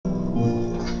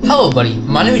Hello buddy,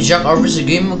 my name is Jack Arvis, a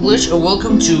game glitch, and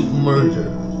welcome to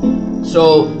Murder.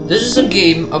 So this is a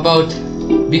game about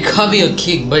becoming a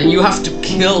king, but you have to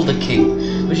kill the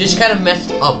king, which is kind of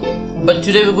messed up. But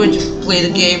today we're going to play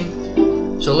the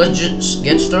game, so let's just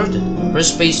get started.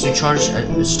 Press space to charge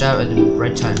and stab at the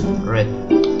right time. Red.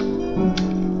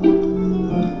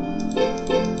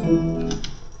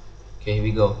 Okay, here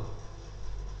we go.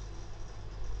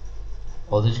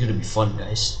 Oh, this is gonna be fun,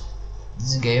 guys.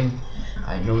 This game,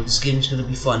 I know this game is gonna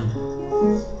be fun.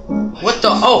 What the?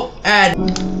 Oh, ad.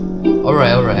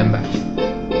 Alright, I'm back.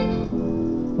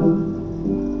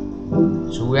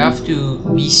 So we have to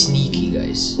be sneaky,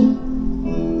 guys.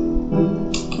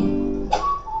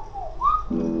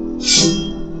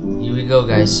 Here we go,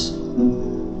 guys.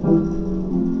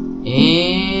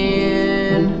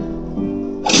 And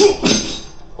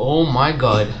oh my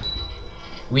god,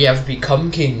 we have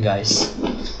become king, guys.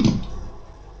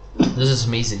 This is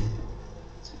amazing.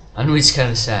 I know it's kind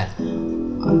of sad.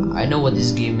 I know what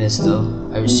this game is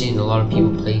though. I've seen a lot of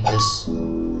people play this.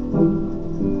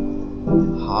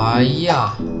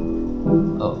 Hiya.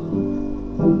 Oh.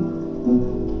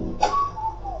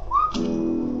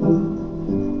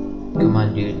 Come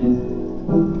on, dude.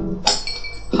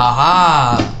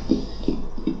 Haha.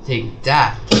 Take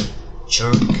that,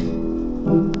 jerk.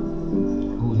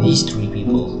 Who these three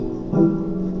people?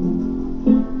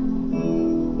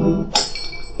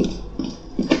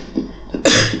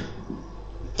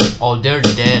 Oh, they're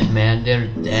dead, man. They're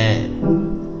dead.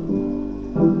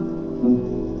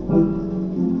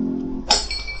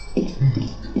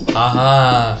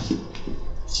 Haha.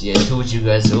 See, I told you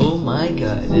guys. Oh my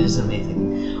god, this is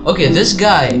amazing. Okay, this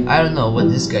guy, I don't know what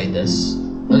this guy does.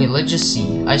 Okay, let's just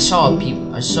see. I saw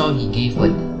he gave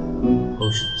like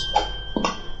potions.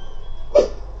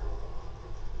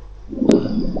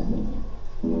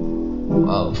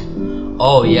 Wow.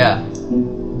 Oh yeah.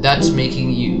 That's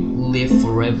making you live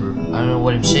forever. I don't know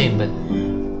what I'm saying, but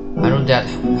I know that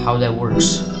how that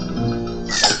works.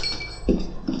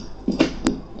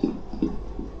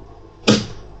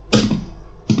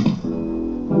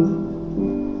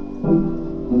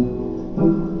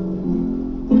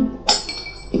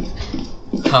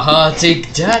 Haha,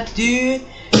 take that, dude!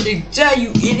 Take that, you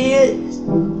idiot!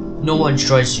 No one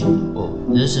trusts you. Oh,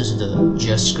 this is the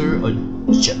Jesker or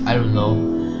I don't know.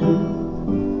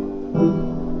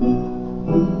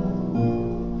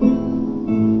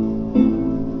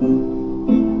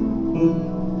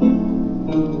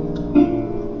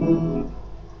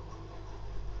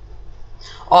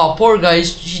 Oh, poor guy,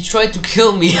 she tried to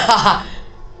kill me.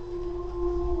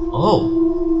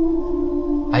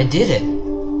 Oh, I did it.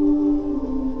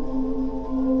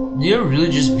 Did you really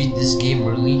just beat this game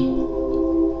early?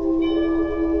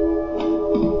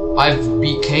 I've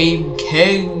became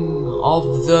king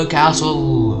of the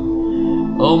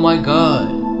castle. Oh my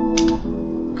god.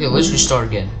 Okay, let's restart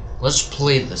again. Let's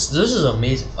play this. This is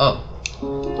amazing. Oh.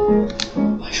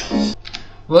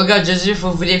 Well guys, that's it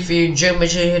for the video. If you enjoyed, make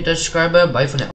sure you hit that subscribe button. Bye for now.